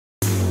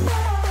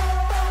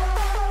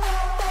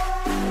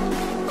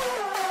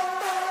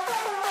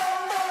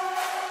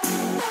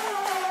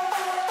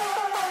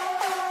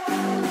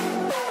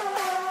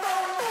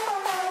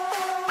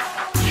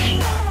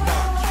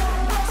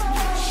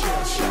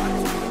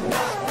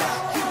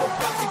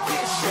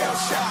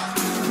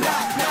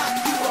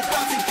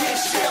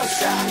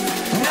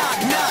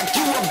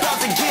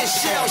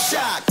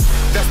shock.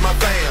 That's my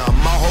fam,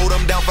 I'll hold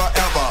them down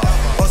forever.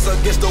 Us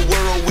against the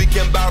world, we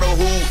can battle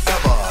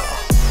whoever.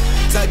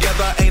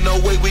 Together ain't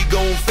no way we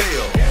gon'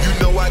 fail. You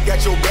know I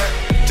got your back,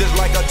 just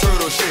like a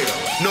turtle shell.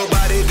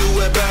 Nobody do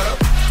it better.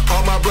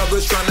 All my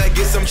brothers tryna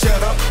get some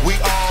cheddar. We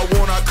all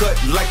wanna cut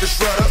like the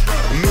shredder.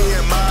 Me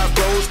and my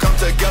bros come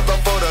together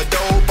for the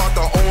dough. Bought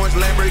the orange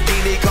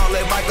Lamborghini, call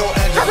it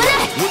Michelangelo.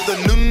 With the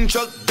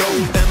nunchuck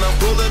dough, and I'm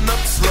pulling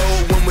up slow.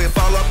 When we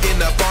fall up in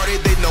the party,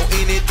 they know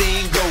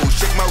anything goes.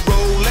 Check my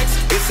Rolex,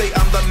 it say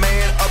I'm the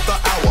man of the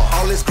hour.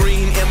 All this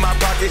green in my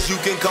pockets, you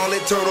can call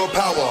it turtle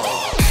power.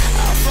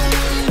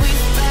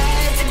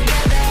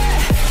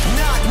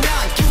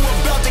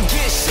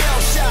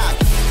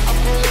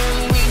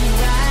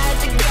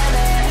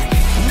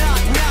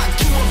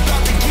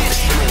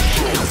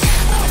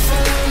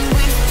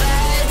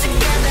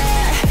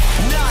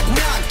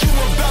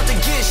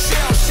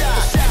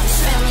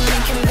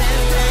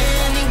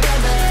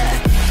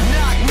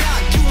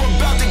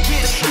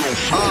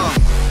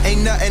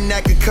 Ain't nothing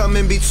that could come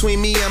in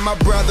between me and my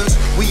brothers.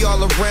 We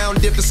all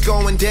around if it's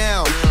going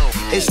down.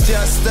 It's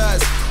just us,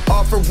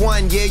 all for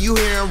one. Yeah, you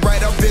hearin' right,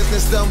 our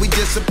business done. We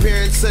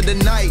disappear into the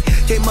night.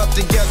 Came up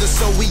together,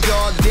 so we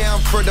all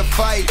down for the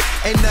fight.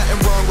 Ain't nothing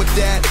wrong with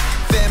that.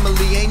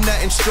 Family ain't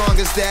nothing strong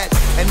as that.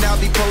 And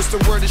I'll be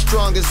posted word as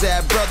strong as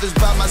that. Brothers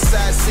by my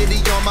side, city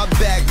on my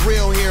back.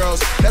 Real heroes,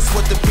 that's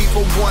what the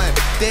people want.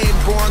 They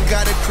ain't born,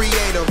 gotta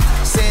create them.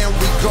 Saying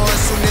we gone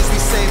soon as we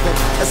save them.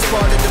 That's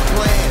part of the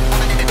plan.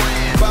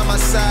 By my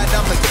side,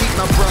 I'ma keep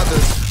my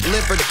brothers.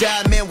 Live or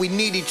die, man, we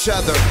need each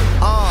other.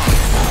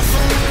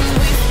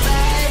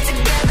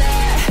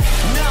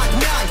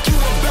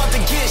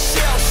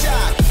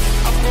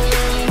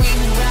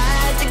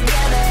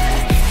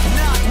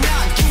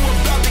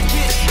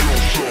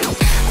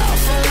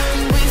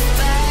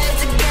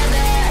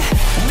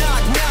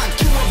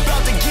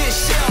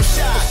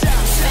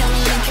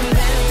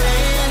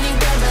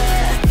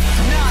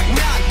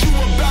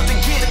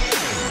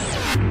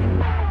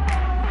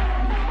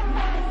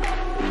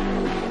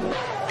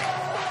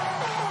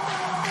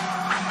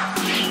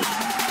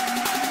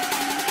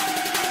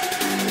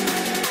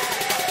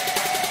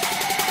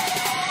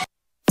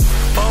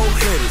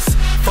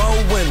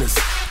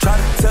 Try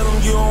to tell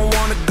them you don't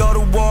wanna go to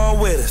war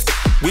with us.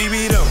 We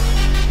beat them,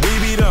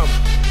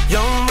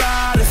 young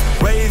riders,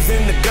 raised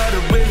in the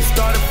gutter, really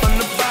started from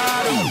the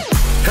bottom.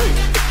 Hey,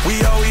 we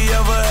all we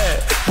ever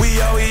had, we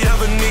all we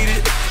ever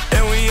needed,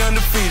 and we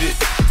undefeated.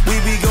 We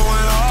be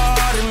going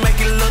hard and make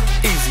it look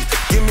easy.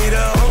 Give me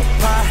the whole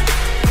pie,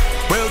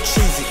 real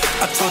cheesy.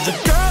 I told you,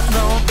 girl,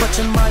 no, but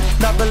you might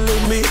not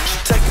believe me. She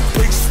taking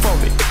pictures for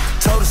me,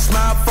 told her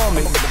smile for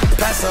me.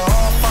 Pass her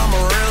off, I'm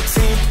a real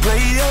team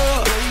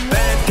player.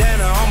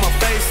 Bandana on my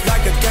face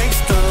like a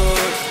gangster.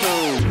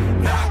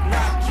 Knock,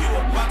 knock, you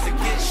about to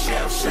get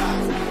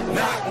shell-shocked.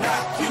 Knock,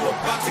 knock, you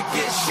about to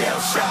get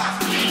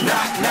shell-shocked.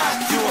 Knock, knock,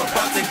 you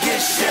about to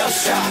get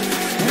shell-shocked.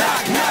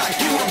 Knock, knock,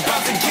 you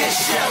about to get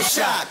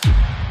shell-shocked.